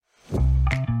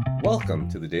Welcome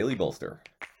to the Daily Bolster.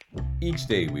 Each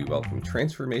day we welcome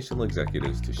transformational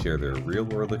executives to share their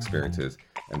real-world experiences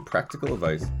and practical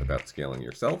advice about scaling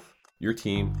yourself, your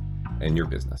team, and your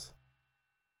business.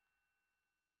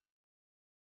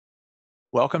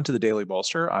 Welcome to the Daily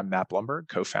Bolster. I'm Matt Blumberg,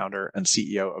 co-founder and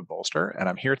CEO of Bolster, and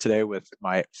I'm here today with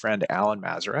my friend Alan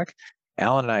Masarek.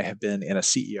 Alan and I have been in a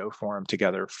CEO forum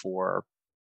together for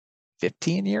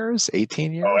 15 years,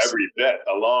 18 years? Oh, every bit.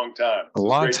 A long time. A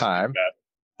long time.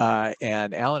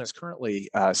 And Alan is currently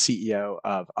CEO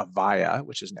of Avaya,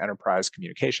 which is an enterprise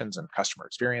communications and customer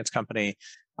experience company,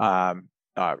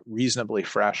 reasonably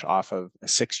fresh off of a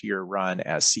 6-year run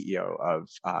as CEO of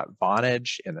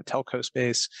Vonage in the telco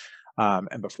space.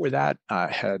 And before that,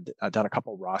 had done a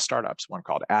couple raw startups, one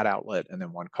called Ad Outlet and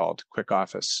then one called Quick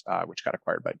Office, which got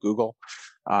acquired by Google.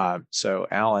 So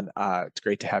Alan, it's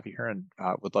great to have you here and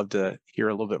would love to hear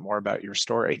a little bit more about your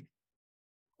story.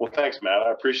 Well, thanks, Matt.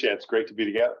 I appreciate it. It's great to be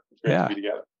together. It's great to be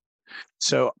together.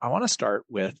 So I want to start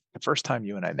with the first time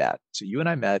you and I met. So you and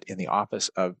I met in the office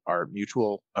of our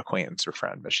mutual acquaintance or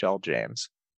friend, Michelle James,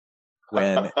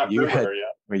 when you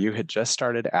had just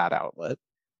started Ad Outlet.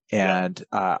 And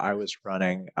I was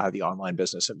running the online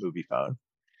business at MoviePhone.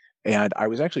 And I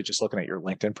was actually just looking at your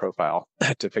LinkedIn profile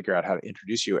to figure out how to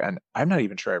introduce you. And I'm not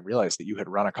even sure I realized that you had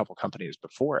run a couple companies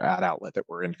before Ad Outlet that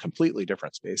were in completely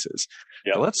different spaces.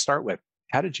 Yeah. So let's start with,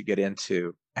 how did you get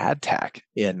into ad tech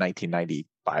in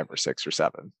 1995 or 6 or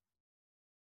 7?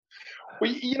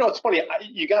 Well, it's funny.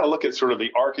 You got to look at sort of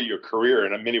the arc of your career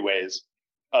in many ways.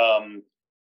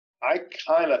 I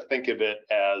kind of think of it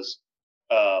as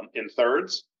in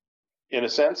thirds, in a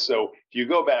sense. So if you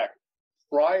go back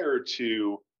prior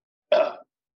to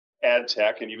ad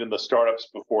tech and even the startups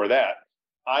before that,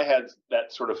 I had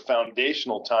that sort of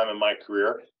foundational time in my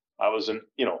career. I was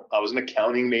an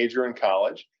accounting major in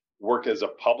college, worked as a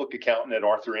public accountant at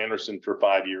Arthur Andersen for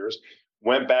 5 years,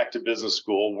 went back to business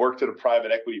school, worked at a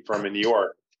private equity firm in New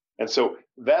York. And so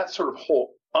that sort of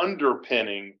whole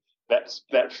underpinning,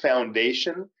 that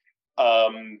foundation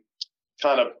kind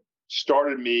of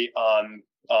started me on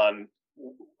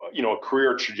a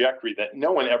career trajectory that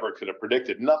no one ever could have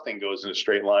predicted. Nothing goes in a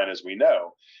straight line, as we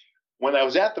know. When I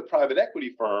was at the private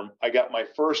equity firm, I got my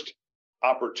first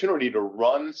opportunity to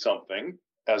run something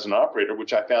as an operator,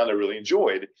 which I found I really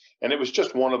enjoyed. And it was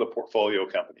just one of the portfolio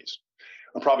companies.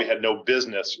 I probably had no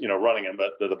business, running them,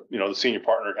 but the senior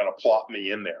partner kind of plopped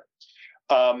me in there.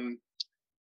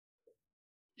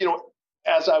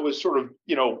 As I was sort of,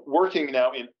 working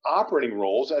now in operating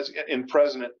roles, as in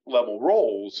president level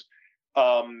roles,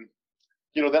 then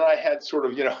I had sort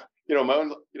of, my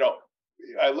own,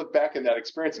 I look back in that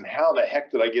experience and how the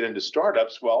heck did I get into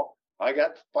startups? Well, I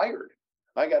got fired.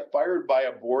 I got fired by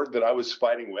a board that I was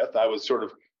fighting with. I was sort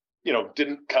of,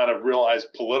 didn't kind of realize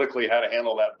politically how to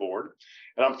handle that board.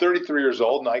 And I'm 33 years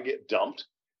old and I get dumped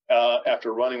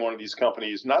after running one of these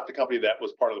companies, not the company that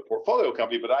was part of the portfolio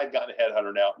company, but I'd gotten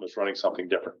headhunted out and was running something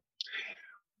different.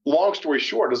 Long story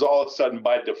short is all of a sudden,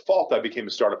 by default, I became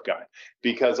a startup guy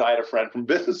because I had a friend from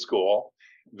business school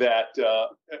that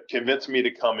convinced me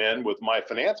to come in with my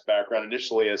finance background,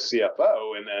 initially as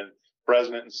CFO and then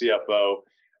president and CFO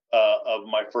of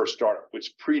my first startup,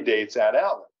 which predates Ad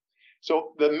Outlet.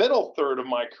 So the middle third of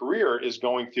my career is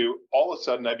going through, all of a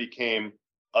sudden I became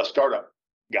a startup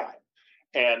guy.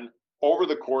 And over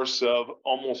the course of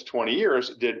almost 20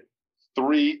 years, did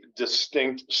 3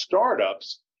 distinct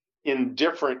startups in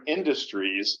different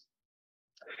industries.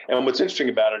 And what's interesting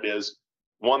about it is,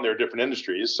 one, there are different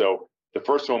industries. So the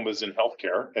first one was in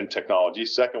healthcare and technology.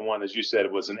 Second one, as you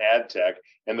said, was in ad tech.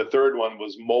 And the third one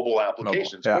was mobile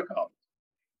applications.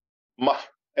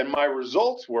 My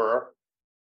results were,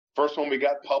 first one, we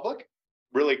got public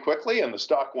really quickly and the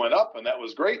stock went up and that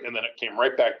was great. And then it came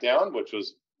right back down, which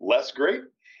was less great.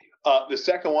 The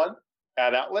second one,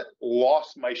 Ad Outlet,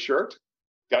 lost my shirt,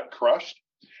 got crushed.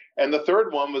 And the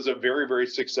third one was a very, very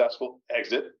successful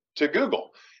exit to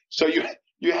Google. So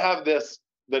you have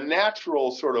the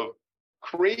natural sort of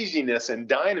craziness and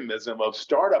dynamism of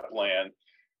startup land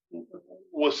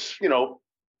was,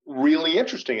 really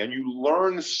interesting. And you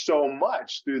learn so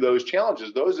much through those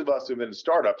challenges. Those of us who've been in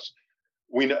startups,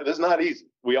 we know that's not easy.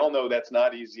 We all know that's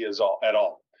not easy at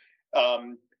all.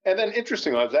 And then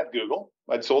interestingly, I was at Google.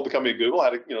 I'd sold the company to Google,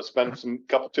 had to, spend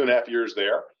 2.5 years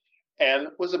there, and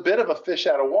was a bit of a fish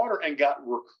out of water and got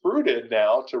recruited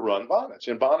now to run Vonage.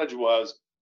 And Vonage was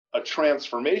a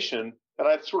transformation. And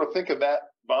I sort of think of that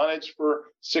Vonage for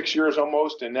 6 years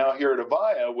almost, and now here at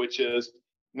Avaya, which is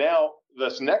now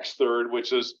this next third,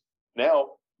 which is now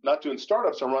not doing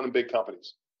startups, I'm running big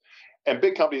companies. and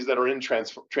big companies that are in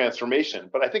transformation.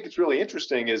 But I think it's really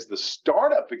interesting is the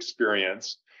startup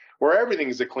experience where everything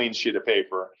is a clean sheet of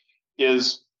paper.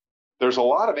 There's a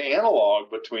lot of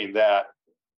analog between that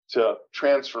to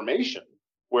transformation,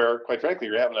 where, quite frankly,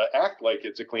 you're having to act like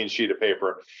it's a clean sheet of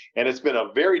paper. And it's been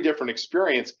a very different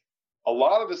experience. A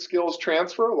lot of the skills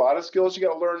transfer, a lot of skills, you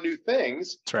got to learn new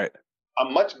things. That's right.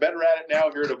 I'm much better at it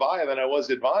now here at Avaya than I was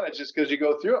at Vonage, just because you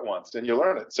go through it once and you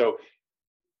learn it. So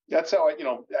that's how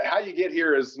how you get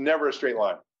here is never a straight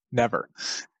line. Never.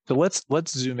 So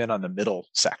let's zoom in on the middle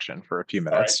section for a few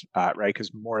minutes, right?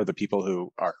 Because more of the people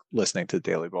who are listening to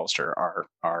Daily Bolster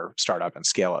are startup and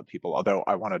scale up people. Although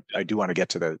I do want to get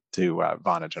to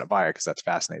Vonage and Avaya because that's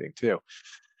fascinating too.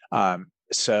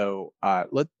 So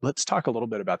let's talk a little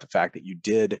bit about the fact that you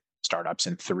did startups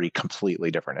in 3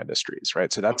 completely different industries,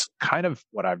 right? So that's kind of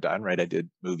what I've done, right? I did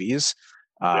movies,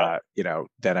 then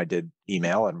I did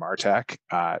email and MarTech,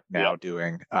 now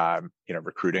doing,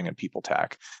 recruiting and people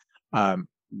tech. How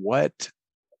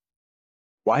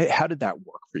did that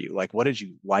work for you? Like, what did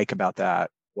you like about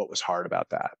that? What was hard about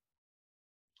that?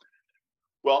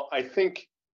 Well, I think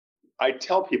I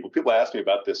tell people ask me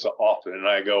about this often, and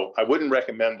I go, I wouldn't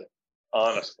recommend it,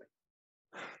 honestly.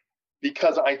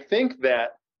 Because I think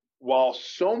that while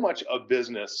so much of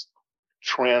business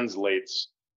translates,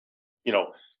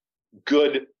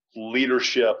 good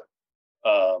leadership,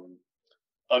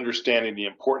 understanding the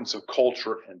importance of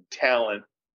culture and talent,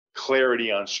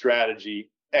 clarity on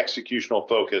strategy, executional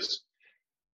focus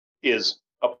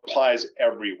applies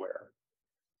everywhere.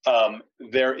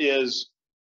 There is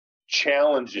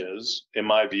challenges, in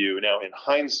my view, now in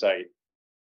hindsight,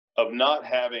 of not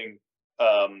having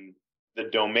the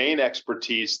domain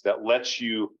expertise that lets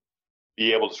you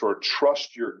be able to sort of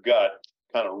trust your gut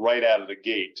kind of right out of the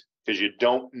gate, because you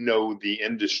don't know the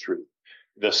industry.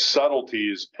 The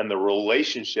subtleties and the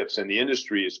relationships in the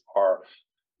industries are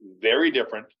very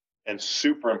different and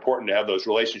super important to have those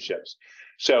relationships.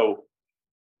 So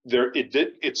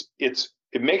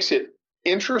it makes it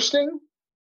interesting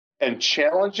and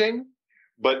challenging,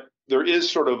 but there is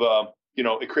sort of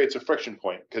it creates a friction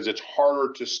point because it's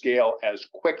harder to scale as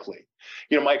quickly.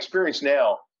 My experience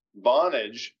now,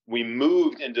 Vonage, we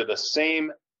moved into the same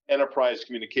enterprise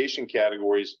communication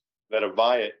categories that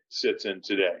Avaya sits in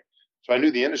today. So I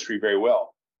knew the industry very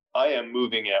well. I am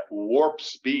moving at warp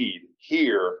speed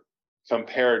here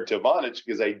compared to Vonage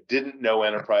because I didn't know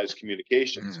enterprise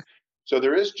communications. So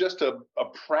there is just a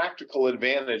practical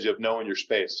advantage of knowing your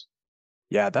space.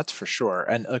 Yeah, that's for sure.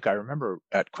 And look, I remember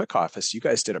at Quick Office, you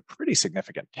guys did a pretty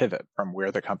significant pivot from where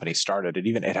the company started.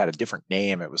 It had a different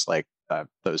name. It was like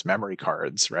those memory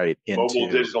cards, right? Into mobile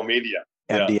digital media.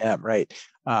 MDM, right?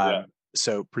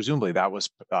 So presumably that was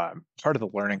part of the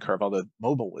learning curve, although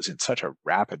mobile was in such a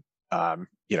rapid,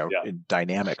 in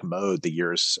dynamic mode the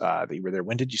years that you were there.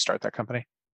 When did you start that company?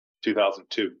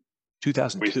 2002.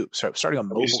 2002. So starting a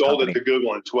mobile we sold company. It to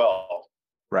Google in 12.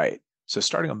 Right. So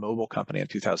starting a mobile company in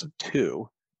 2002,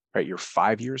 right? You're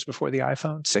 5 years before the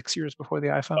iPhone, 6 years before the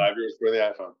iPhone. 5 years before the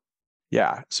iPhone.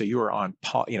 Yeah. So you were on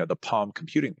the Palm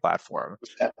computing platform.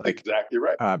 That's exactly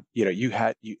right.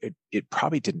 It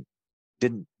probably didn't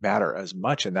matter as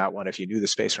much in that one if you knew the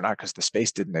space or not, because the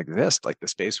space didn't exist. Like the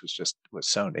space was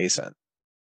so nascent.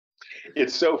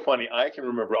 It's so funny. I can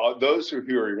remember those who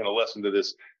are going to listen to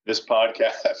this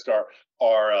podcast are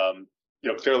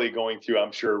clearly going through,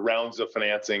 I'm sure, rounds of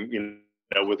financing,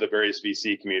 with the various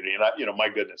VC community. And my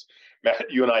goodness, Matt,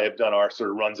 you and I have done our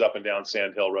sort of runs up and down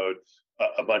Sand Hill Road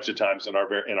a bunch of times in our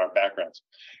backgrounds.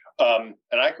 And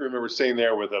I can remember sitting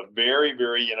there with a very,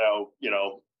 very,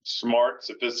 smart,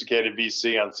 sophisticated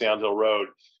VC on Sand Hill Road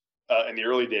in the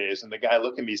early days, and the guy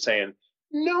looking at me saying,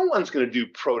 "No one's going to do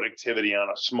productivity on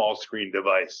a small screen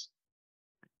device."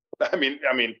 I mean,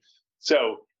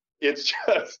 so it's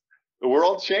just the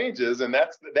world changes, and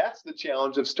that's the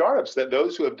challenge of startups. That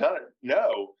those who have done it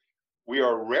know we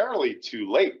are rarely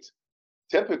too late.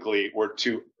 Typically, we're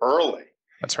too early.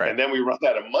 That's right. And then we run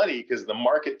out of money because the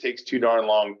market takes too darn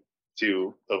long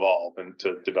to evolve and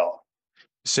to develop.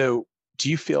 So, do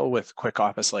you feel with Quick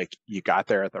Office like you got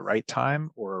there at the right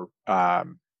time, or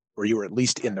you were at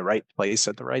least in the right place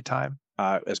at the right time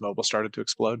as mobile started to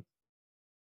explode?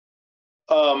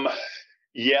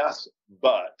 Yes,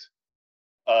 but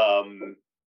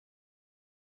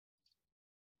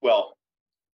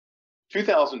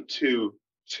 2002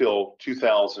 till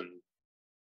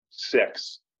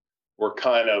 2006 were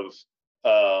kind of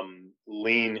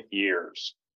lean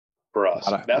years for us.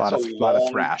 That's a lot of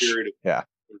thrash. Period yeah.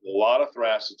 There's a lot of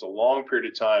thrash. It's a long period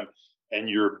of time, and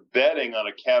you're betting on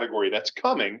a category that's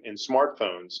coming in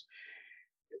smartphones.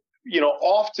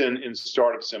 Often in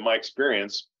startups, in my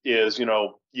experience, is,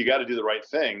 you got to do the right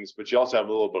things, but you also have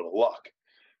a little bit of luck.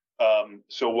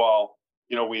 So while,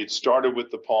 we had started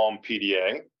with the Palm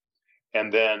PDA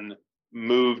and then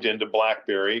moved into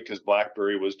BlackBerry because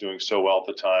BlackBerry was doing so well at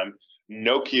the time.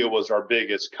 Nokia was our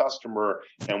biggest customer,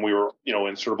 and we were,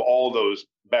 in sort of all those,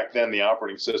 back then the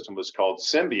operating system was called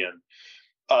Symbian.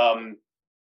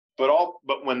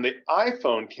 But when the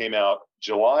iPhone came out,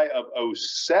 July of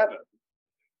 2007,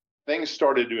 things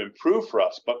started to improve for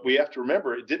us. But we have to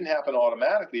remember, it didn't happen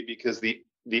automatically because the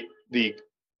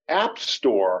App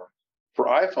Store for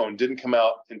iPhone didn't come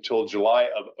out until July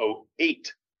of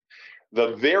 2008.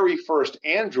 The very first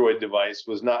Android device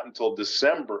was not until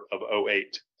December of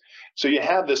 2008. So you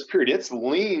have this period, it's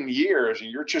lean years,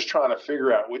 and you're just trying to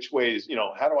figure out which ways,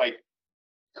 how do I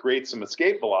create some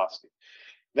escape velocity?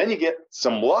 Then you get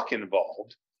some luck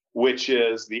involved, which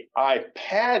is the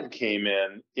iPad came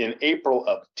in April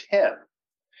of 10.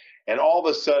 And all of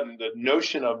a sudden, the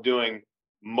notion of doing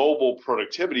mobile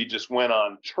productivity just went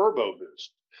on turbo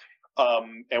boost.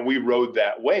 And we rode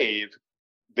that wave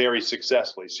very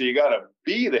successfully. So you got to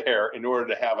be there in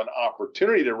order to have an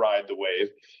opportunity to ride the wave.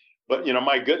 But,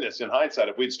 my goodness, in hindsight,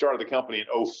 if we'd started the company in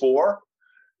 2004,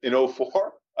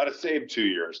 I'd have saved 2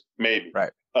 years, maybe.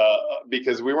 Right.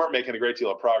 Because we weren't making a great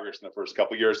deal of progress in the first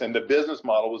couple of years, and the business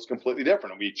model was completely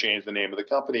different. And we changed the name of the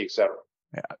company, et cetera.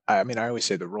 Yeah. I mean, I always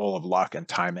say the role of luck and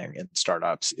timing in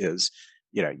startups is,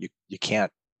 you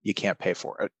can't pay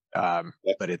for it.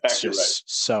 But it's just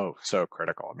so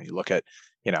critical. I mean, you look at,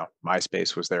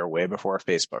 MySpace was there way before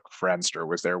Facebook. Friendster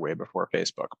was there way before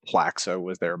Facebook. Plaxo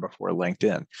was there before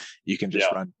LinkedIn. You can just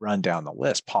run down the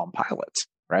list. Palm Pilots,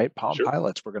 right? Palm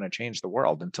Pilots were going to change the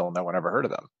world until no one ever heard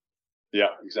of them.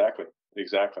 Yeah, exactly.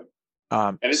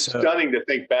 And it's stunning to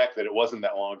think back that it wasn't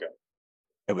that long ago.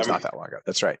 It was not that long ago.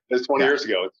 That's right. It's 20 years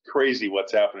ago. It's crazy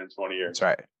what's happened in 20 years.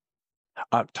 That's right.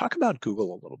 Talk about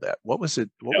Google a little bit. What was it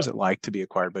like to be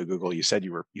acquired by Google? You said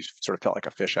you sort of felt like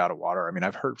a fish out of water. I mean,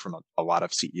 I've heard from a lot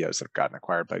of CEOs that have gotten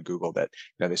acquired by Google that,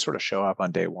 they sort of show up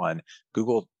on day one.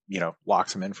 Google,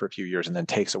 locks them in for a few years and then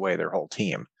takes away their whole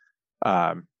team.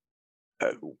 What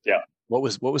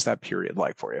was that period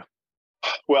like for you?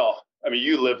 Well, I mean,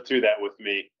 you lived through that with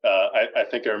me. I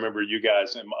think I remember you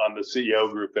guys on the CEO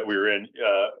group that we were in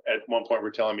at one point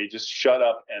were telling me, just shut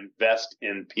up and vest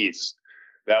in peace.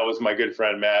 That was my good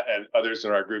friend, Matt, and others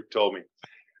in our group told me.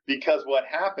 Because what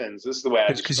happens, this is the way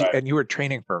I describe it. And you were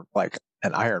training for like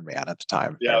an Ironman at the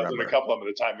time. Yeah, I was in a couple of them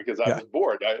at the time because I was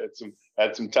bored. I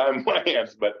had some time in my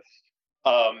hands. But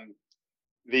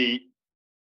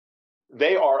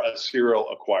they are a serial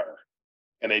acquirer,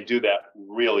 and they do that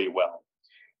really well.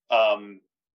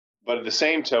 But at the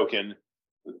same token,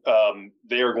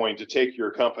 they are going to take your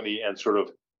company and sort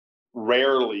of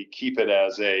rarely keep it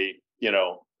as an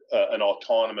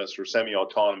autonomous or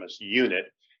semi-autonomous unit.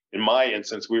 In my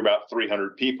instance, we were about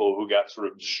 300 people who got sort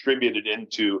of distributed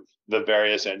into the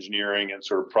various engineering and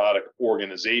sort of product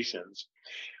organizations.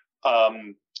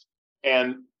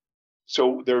 And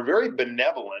so they're very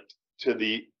benevolent to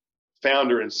the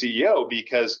founder and CEO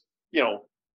because,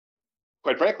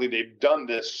 quite frankly, they've done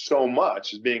this so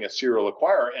much as being a serial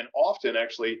acquirer. And often,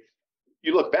 actually,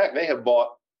 you look back, they have bought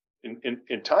in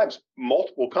times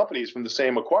multiple companies from the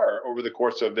same acquirer over the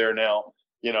course of their now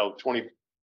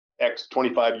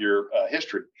 25-year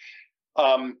history.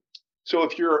 So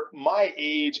if you're my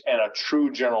age and a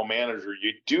true general manager,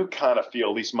 you do kind of feel,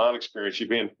 at least my experience, you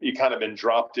kind of been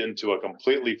dropped into a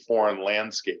completely foreign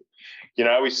landscape.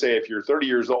 I always say if you're 30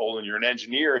 years old and you're an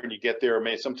engineer and you get there,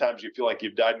 sometimes you feel like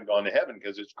you've died and gone to heaven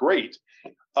because it's great.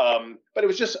 But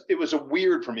it was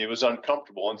weird for me. It was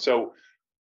uncomfortable. And so,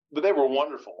 but they were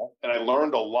wonderful, and I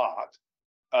learned a lot,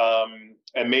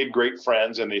 and made great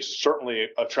friends, and they certainly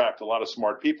attract a lot of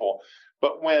smart people.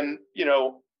 But when,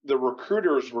 the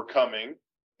recruiters were coming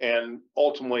and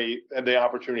ultimately had the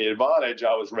opportunity advantage,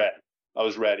 I was ready. I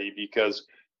was ready because,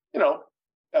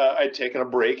 I'd taken a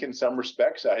break in some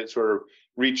respects. I had sort of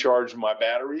recharged my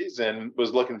batteries and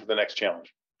was looking for the next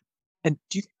challenge. And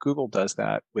do you think Google does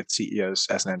that with CEOs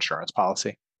as an insurance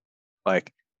policy?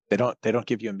 Like, they don't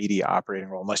give you a media operating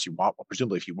role unless you want one.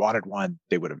 Presumably, if you wanted one,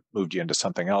 they would have moved you into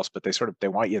something else. But they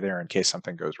want you there in case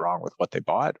something goes wrong with what they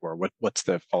bought, or what's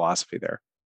the philosophy there?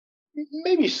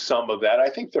 Maybe some of that. I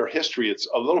think their history, it's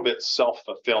a little bit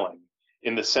self-fulfilling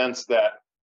in the sense that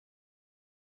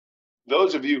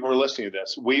those of you who are listening to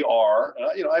this, we are,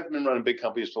 I've been running big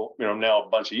companies for, now a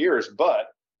bunch of years, but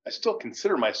I still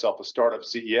consider myself a startup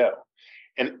CEO.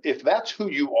 And if that's who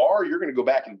you are, you're going to go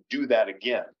back and do that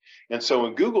again. And so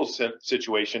in Google's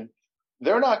situation,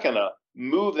 they're not going to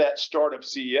move that startup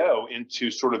CEO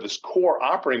into sort of this core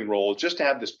operating role just to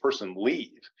have this person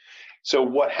leave. So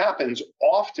what happens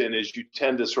often is you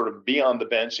tend to sort of be on the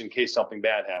bench in case something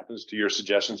bad happens to your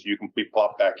suggestions, you can be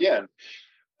plopped back in.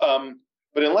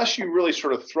 But unless you really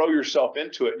sort of throw yourself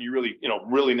into it and you really,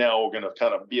 really now are going to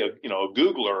kind of be a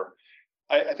Googler,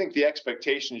 I think the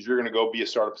expectation is you're going to go be a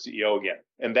startup CEO again.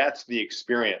 And that's the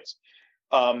experience.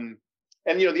 And,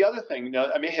 the other thing,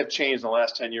 I may have changed in the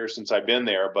last 10 years since I've been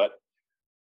there, but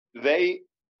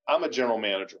I'm a general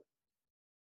manager,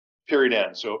 period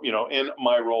end. So, in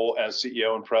my role as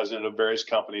CEO and president of various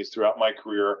companies throughout my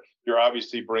career, you're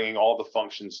obviously bringing all the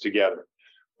functions together.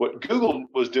 What Google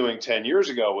was doing 10 years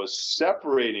ago was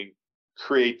separating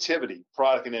creativity,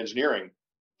 product and engineering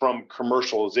from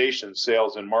commercialization,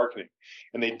 sales, and marketing.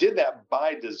 And they did that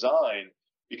by design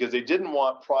because they didn't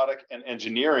want product and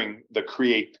engineering, the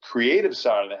creative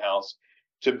side of the house,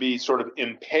 to be sort of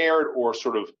impaired or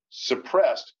sort of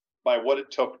suppressed by what it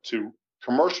took to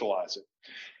commercialize it.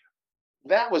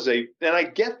 And I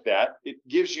get that. It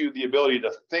gives you the ability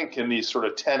to think in these sort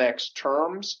of 10x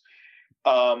terms.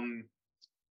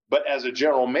 But as a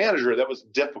general manager, that was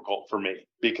difficult for me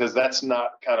because that's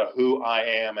not kind of who I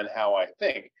am and how I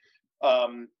think.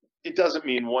 It doesn't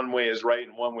mean one way is right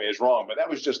and one way is wrong, but that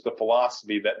was just the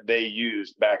philosophy that they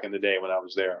used back in the day when I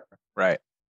was there. Right.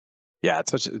 Yeah,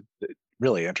 it's such a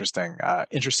really interesting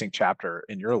chapter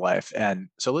in your life. And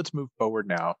so let's move forward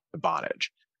now to Vonage.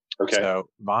 Okay. So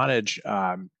Vonage,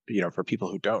 for people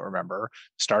who don't remember,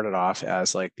 started off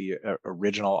as like the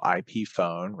original IP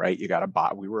phone, right? You got a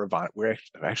box. We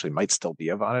actually might still be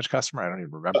a Vonage customer. I don't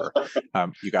even remember.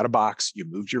 You got a box. You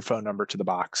moved your phone number to the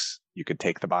box. You could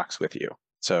take the box with you.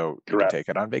 So you could take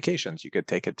it on vacations. You could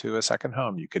take it to a second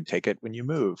home. You could take it when you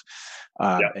move.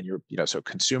 And so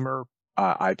consumer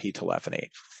IP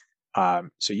telephony.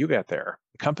 So you get there.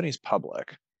 The company's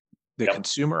public. The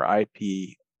consumer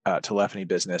IP telephony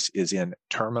business is in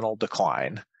terminal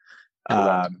decline.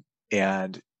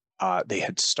 And they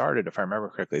had started, if I remember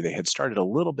correctly, a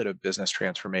little bit of business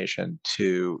transformation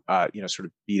to, sort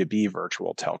of B2B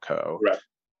virtual telco,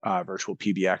 virtual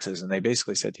PBXs. And they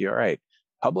basically said to you, all right,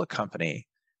 public company,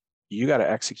 you got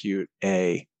to execute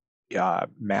a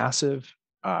massive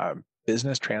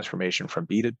business transformation from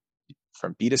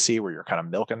B2C, where you're kind of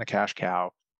milking the cash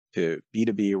cow, to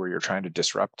B2B, where you're trying to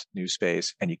disrupt new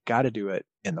space, and you got to do it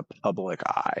in the public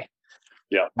eye.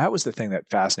 Yeah. That was the thing that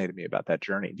fascinated me about that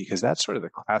journey, because that's sort of the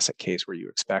classic case where you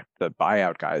expect the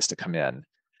buyout guys to come in,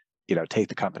 take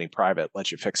the company private,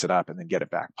 let you fix it up, and then get it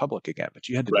back public again. But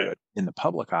you had to do it in the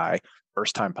public eye,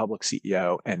 first time public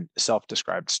CEO and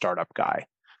self-described startup guy.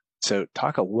 So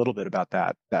talk a little bit about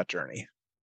that journey.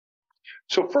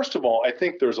 So first of all, I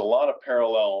think there's a lot of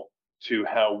parallel to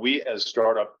how we as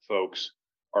startup folks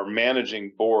are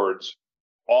managing boards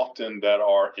often that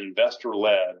are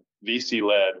investor-led,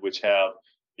 VC-led, which have,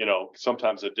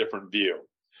 sometimes a different view.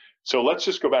 So let's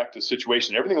just go back to the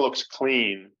situation. Everything looks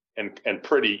clean and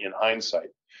pretty in hindsight.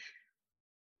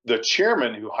 The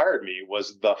chairman who hired me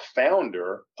was the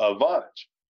founder of Vonage.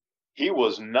 He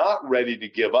was not ready to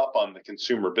give up on the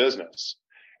consumer business.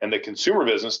 And the consumer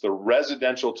business, the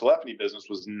residential telephony business,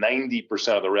 was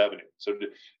 90% of the revenue. So,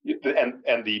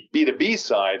 and the B2B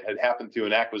side had happened through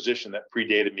an acquisition that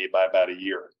predated me by about a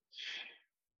year.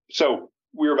 So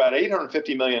we were about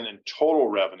 $850 million in total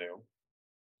revenue.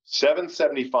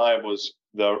 775 was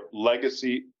the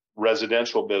legacy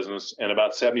residential business, and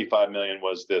about 75 million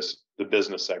was the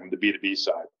business segment, the B2B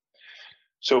side.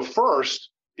 So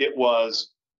first, it was,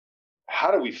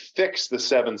 how do we fix the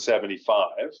 775?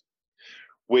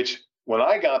 Which, when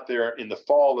I got there in the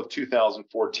fall of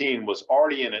 2014, was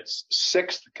already in its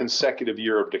 6th consecutive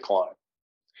year of decline.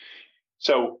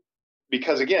 So,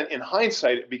 because again, in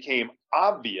hindsight, it became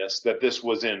obvious that this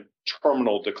was in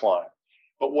terminal decline.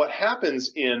 But what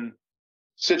happens in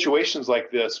situations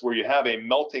like this, where you have a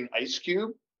melting ice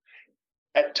cube,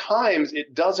 at times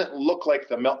it doesn't look like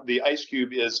the ice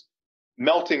cube is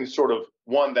melting sort of,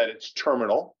 one, that it's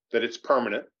terminal, that it's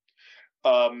permanent.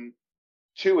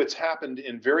 Two, it's happened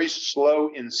in very slow,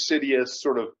 insidious,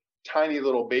 sort of tiny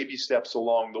little baby steps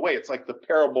along the way. It's like the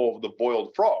parable of the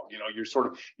boiled frog.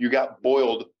 You got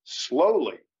boiled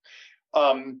slowly.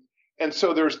 And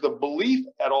so there's the belief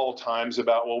at all times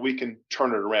about, well, we can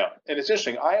turn it around. And it's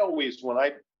interesting. I always,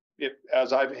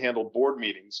 as I've handled board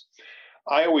meetings,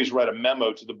 I always write a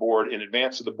memo to the board in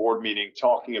advance of the board meeting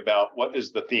talking about what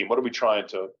is the theme, what are we trying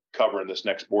to cover in this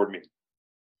next board meeting?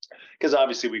 Because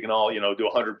obviously we can all, do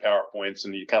 100 PowerPoints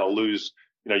and you kind of lose,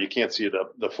 you can't see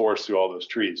the forest through all those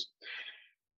trees.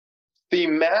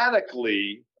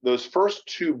 Thematically, those first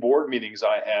 2 board meetings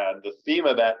I had, the theme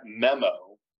of that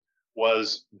memo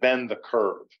was bend the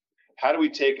curve. How do we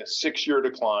take a 6-year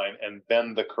decline and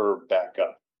bend the curve back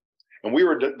up? And we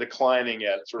were declining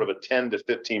at sort of a 10 to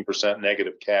 15%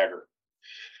 negative CAGR.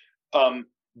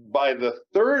 By the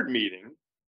third meeting,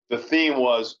 the theme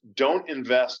was don't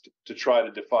invest to try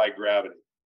to defy gravity.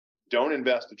 Don't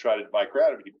invest to try to defy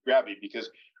gravity, because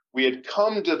we had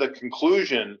come to the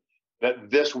conclusion that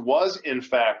this was, in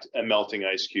fact, a melting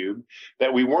ice cube,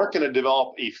 that we weren't going to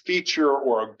develop a feature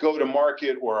or a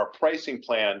go-to-market or a pricing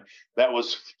plan that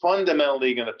was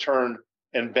fundamentally going to turn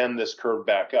and bend this curve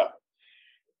back up.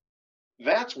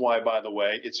 That's why, by the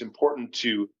way, it's important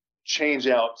to change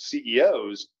out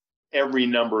CEOs every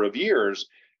number of years,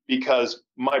 because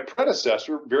my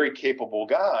predecessor, very capable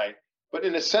guy, but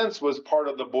in a sense was part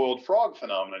of the boiled frog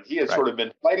phenomenon. He had sort of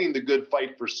been fighting the good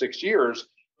fight for 6 years,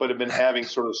 but had been having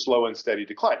sort of slow and steady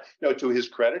decline. Now, to his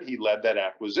credit, he led that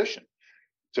acquisition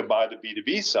to buy the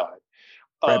B2B side.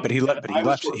 Right, but he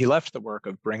left the work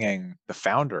of bringing the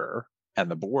founder and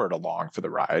the board along for the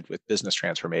ride with business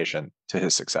transformation to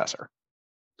his successor.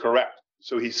 Correct.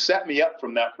 So he set me up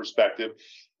from that perspective.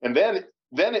 And then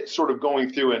it's sort of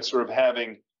going through and sort of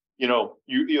having,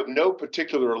 you have no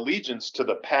particular allegiance to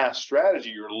the past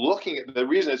strategy. You're looking at the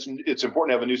reason it's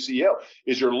important to have a new CEO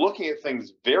is you're looking at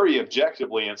things very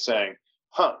objectively and saying,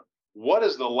 what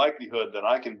is the likelihood that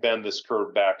I can bend this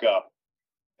curve back up?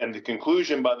 And the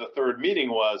conclusion by the third meeting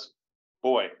was,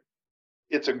 boy,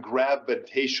 it's a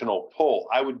gravitational pull.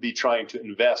 I would be trying to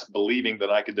invest believing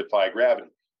that I could defy gravity.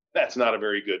 That's not a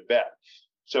very good bet.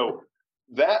 So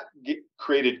that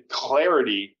created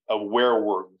clarity of where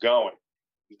we're going.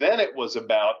 Then it was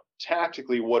about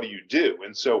tactically, what do you do?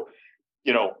 And so,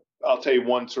 I'll tell you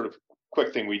one sort of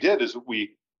quick thing we did is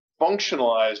we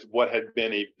functionalized what had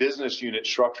been a business unit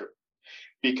structure,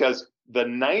 because the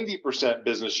 90%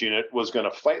 business unit was going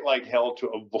to fight like hell to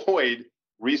avoid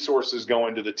resources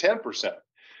going to the 10%.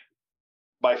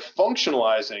 By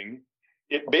functionalizing,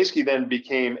 it basically then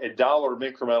became a dollar of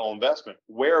incremental investment.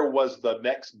 Where was the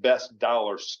next best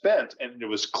dollar spent? And it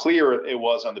was clear it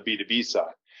was on the B2B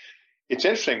side. It's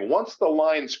interesting, once the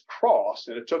lines crossed,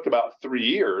 and it took about 3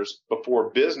 years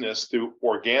before business through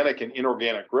organic and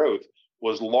inorganic growth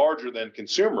was larger than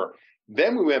consumer,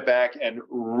 then we went back and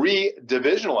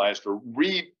re-divisionalized or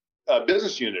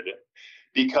business united it,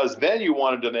 because then you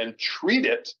wanted to then treat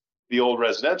it, the old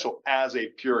residential, as a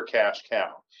pure cash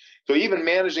cow. So even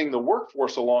managing the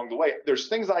workforce along the way, there's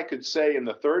things I could say in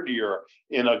the third year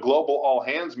in a global all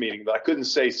hands meeting that I couldn't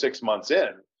say 6 months in,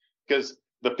 because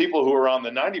the people who are on the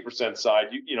 90% side,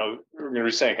 are going to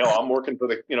be saying, hell, I'm working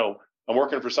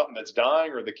for something that's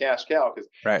dying or the cash cow.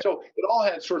 So it all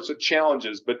had sorts of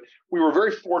challenges, but we were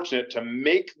very fortunate to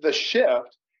make the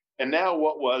shift. And now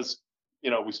what was,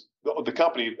 the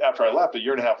company, after I left a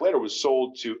year and a half later, was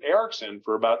sold to Ericsson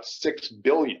for about $6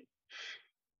 billion.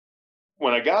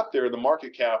 When I got there, the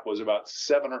market cap was about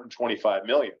 $725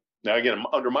 million. Now, again,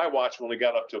 under my watch, we only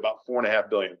got up to about $4.5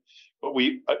 billion. But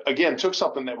we, again, took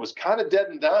something that was kind of dead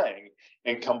and dying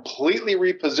and completely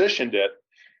repositioned it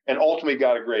and ultimately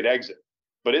got a great exit.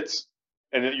 But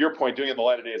and at your point, doing it in the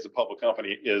light of day as a public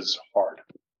company is hard.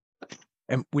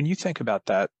 And when you think about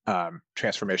that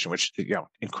transformation, which,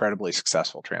 incredibly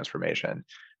successful transformation,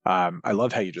 I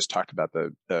love how you just talked about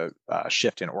the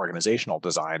shift in organizational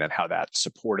design and how that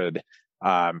supported,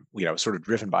 sort of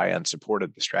driven by and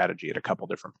supported the strategy at a couple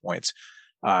different points.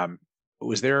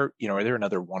 Was there, are there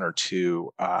another one or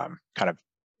two kind of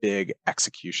big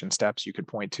execution steps you could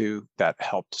point to that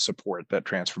helped support that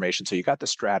transformation? So you got the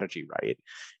strategy right.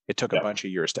 It took a bunch of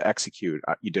years to execute.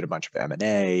 You did a bunch of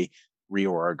M&A,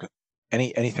 reorg.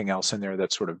 Anything else in there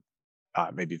that's sort of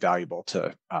maybe valuable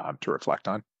to reflect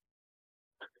on?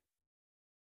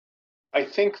 I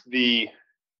think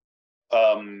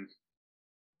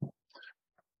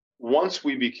once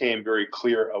we became very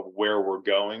clear of where we're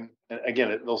going, and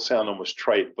again, it'll sound almost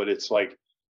trite, but it's like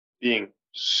being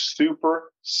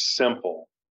super simple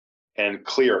and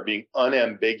clear, being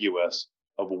unambiguous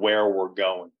of where we're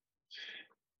going.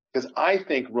 Because I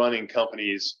think running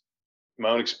companies, my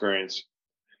own experience,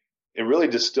 it really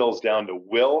distills down to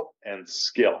will and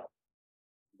skill.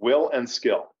 Will and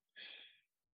skill.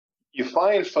 You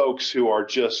find folks who are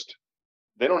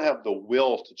they don't have the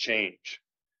will to change.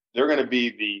 They're going to be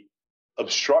the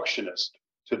obstructionist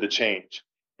to the change.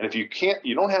 And if you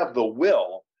don't have the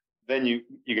will, then you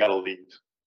got to leave.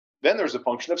 Then there's a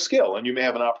function of skill, and you may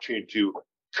have an opportunity to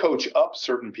coach up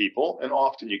certain people, and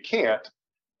often you can't.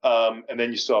 And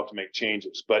then you still have to make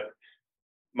changes. But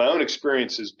my own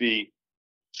experience is be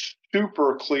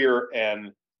super clear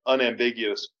and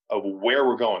unambiguous of where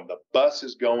we're going. The bus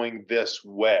is going this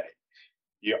way.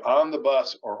 You're on the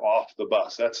bus or off the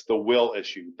bus. That's the will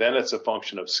issue. Then it's a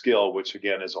function of skill, which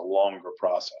again is a longer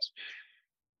process.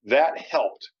 That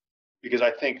helped because I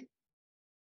think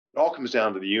it all comes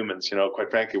down to the humans. Quite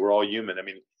frankly, we're all human. I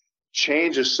mean,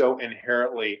 change is so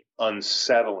inherently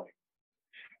unsettling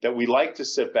that we like to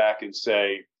sit back and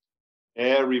say,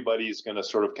 everybody's going to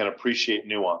sort of can appreciate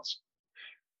nuance.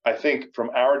 I think from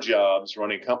our jobs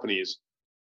running companies,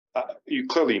 you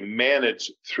clearly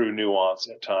manage through nuance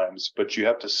at times, but you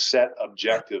have to set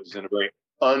objectives in a very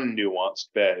unnuanced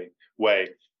way,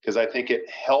 because I think it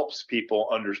helps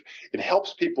it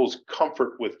helps people's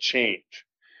comfort with change.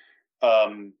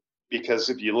 Because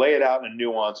if you lay it out in a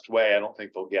nuanced way, I don't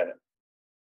think they'll get it.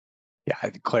 Yeah, I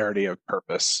think clarity of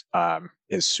purpose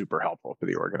is super helpful for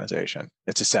the organization.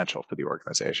 It's essential for the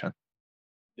organization.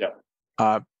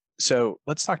 Yeah. So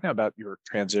let's talk now about your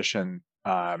transition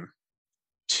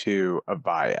to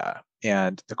Avaya.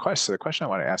 And the question I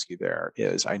want to ask you there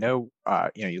is, I know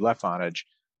you left Vonage,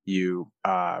 you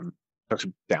took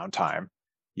some downtime,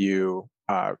 you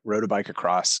rode a bike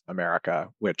across America,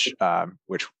 which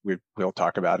we'll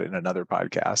talk about in another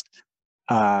podcast.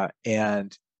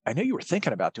 And I know you were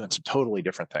thinking about doing some totally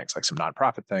different things, like some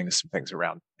nonprofit things, some things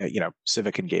around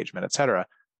civic engagement, et cetera.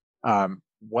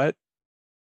 What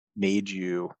made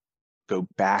you go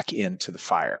back into the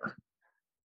fire?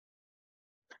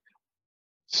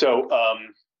 So,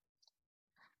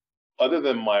 other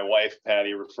than my wife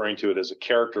Patty referring to it as a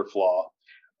character flaw,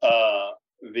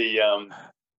 the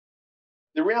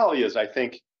reality is, I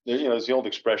think there's the old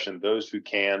expression: "Those who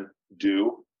can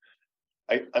do."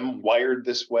 I'm wired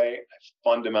this way. I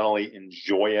fundamentally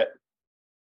enjoy it.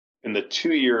 In the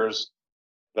 2 years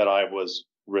that I was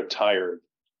retired,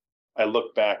 I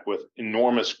look back with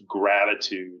enormous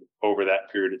gratitude over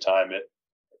that period of time.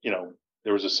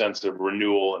 There was a sense of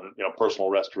renewal and personal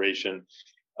restoration.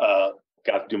 Got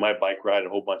to do my bike ride, a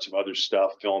whole bunch of other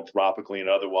stuff, philanthropically and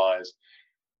otherwise.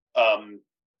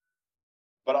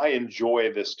 But I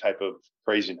enjoy this type of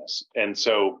craziness, and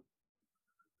so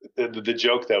the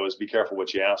joke though is be careful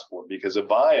what you ask for, because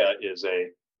Avaya is a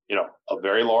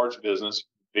very large business,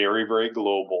 very, very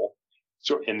global.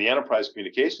 So in the enterprise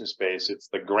communication space, it's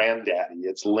the granddaddy.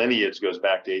 Its lineage goes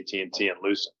back to AT&T and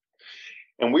Lucent.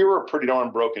 And we were a pretty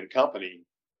darn broken company,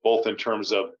 both in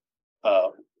terms of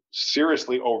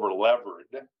seriously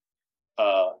over-levered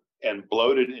and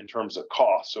bloated in terms of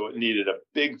cost. So it needed a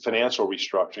big financial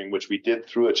restructuring, which we did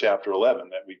through a Chapter 11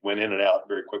 that we went in and out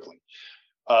very quickly.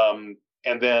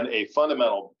 And then a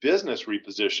fundamental business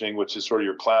repositioning, which is sort of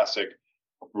your classic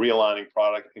realigning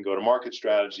product and go-to-market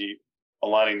strategy,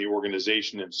 aligning the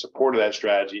organization in support of that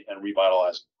strategy, and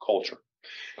revitalizing culture.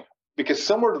 Because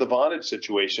similar to the Vonage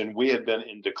situation, we had been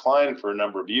in decline for a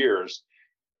number of years.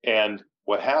 And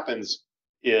what happens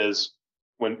is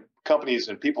when companies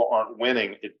and people aren't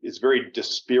winning, it's very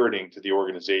dispiriting to the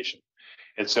organization.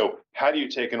 And so how do you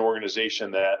take an organization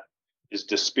that is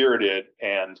dispirited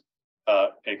and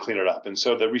clean it up? And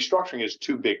so the restructuring is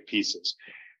two big pieces.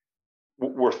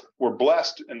 We're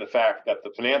blessed in the fact that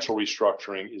the financial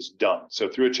restructuring is done. So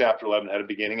through a Chapter 11 had a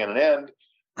beginning and an end.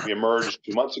 We emerged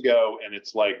 2 months ago, and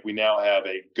it's like we now have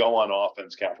a go-on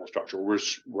offense capital structure.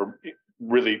 We're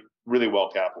really, really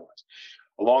well capitalized.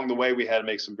 Along the way, we had to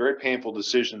make some very painful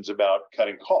decisions about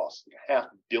cutting costs, a $500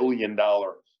 million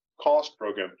cost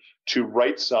program to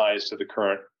right size to the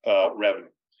current revenue.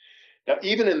 Now,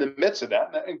 even in the midst of that,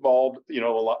 and that involved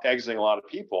exiting a lot of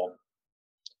people,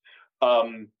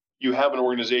 you have an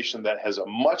organization that has a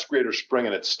much greater spring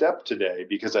in its step today,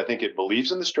 because I think it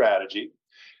believes in the strategy,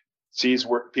 sees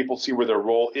where people see where their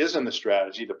role is in the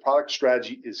strategy. The product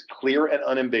strategy is clear and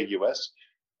unambiguous,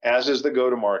 as is the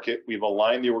go-to-market. We've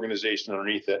aligned the organization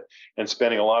underneath it and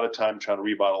spending a lot of time trying to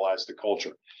revitalize the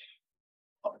culture.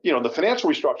 The financial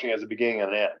restructuring has a beginning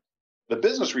and an end. The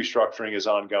business restructuring is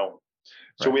ongoing.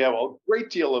 So we have a great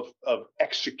deal of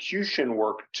execution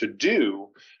work to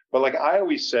do. But like I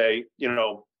always say,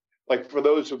 like for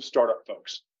those of startup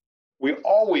folks, we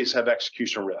always have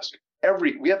execution risk.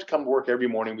 We have to come to work every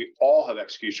morning. We all have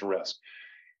execution risk.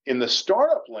 In the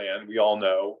startup land, we all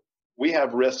know we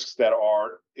have risks that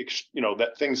are,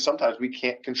 that things sometimes we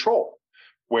can't control,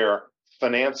 where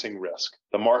financing risk,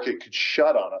 the market could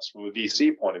shut on us from a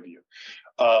VC point of view.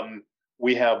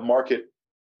 We have market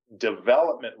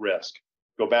development risk.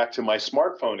 Go back to my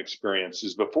smartphone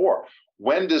experiences before.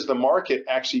 When does the market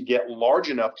actually get large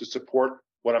enough to support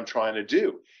what I'm trying to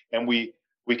do? And we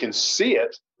can see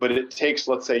it, but it takes,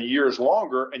 let's say, years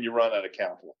longer, and you run out of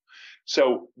capital.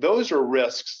 So those are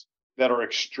risks that are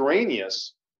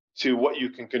extraneous to what you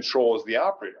can control as the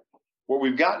operator. What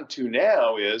we've gotten to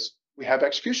now is we have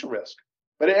execution risk,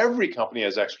 but every company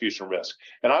has execution risk.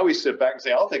 And I always sit back and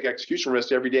say, I'll take execution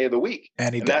risk every day of the week.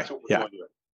 Any and day. That's what we're doing here.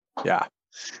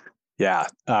 Yeah.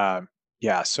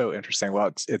 Yeah, so interesting.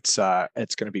 Well, it's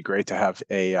going to be great to have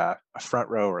a front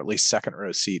row or at least second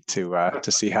row seat to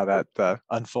see how that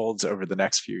unfolds over the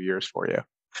next few years for you.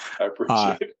 I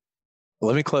appreciate it.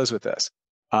 Let me close with this.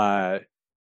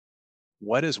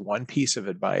 What is one piece of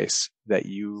advice that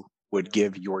you would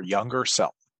give your younger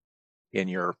self in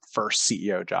your first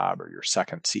CEO job or your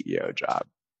second CEO job,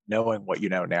 knowing what you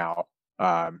know now,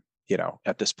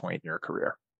 at this point in your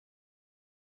career?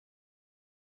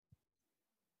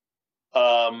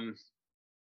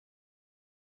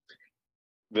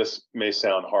 This may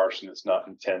sound harsh and it's not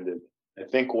intended. I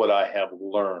think what I have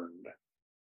learned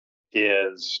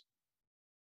is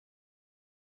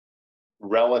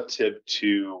relative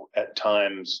to, at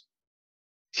times,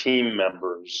 team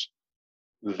members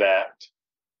that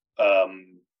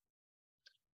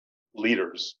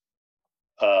leaders,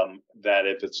 that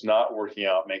if it's not working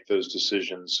out, make those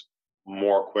decisions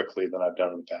more quickly than I've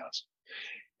done in the past.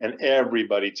 And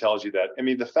everybody tells you that. I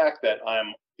mean, the fact that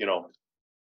I'm,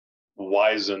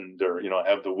 wizened or,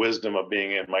 have the wisdom of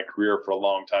being in my career for a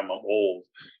long time, I'm old,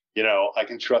 I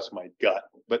can trust my gut.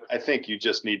 But I think you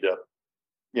just need to,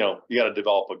 you got to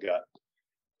develop a gut.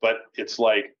 But it's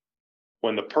like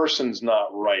when the person's not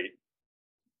right,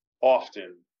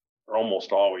 often or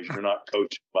almost always, you're not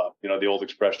coaching them up. The old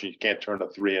expression, you can't turn a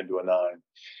 3 into a 9.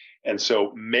 And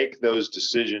so make those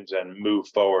decisions and move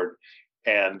forward.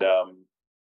 And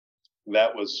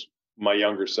that was, my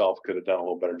younger self could have done a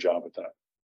little better job at that.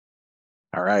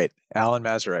 All right. Alan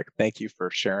Masarek, thank you for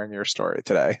sharing your story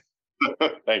today.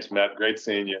 Thanks, Matt. Great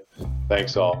seeing you.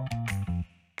 Thanks all.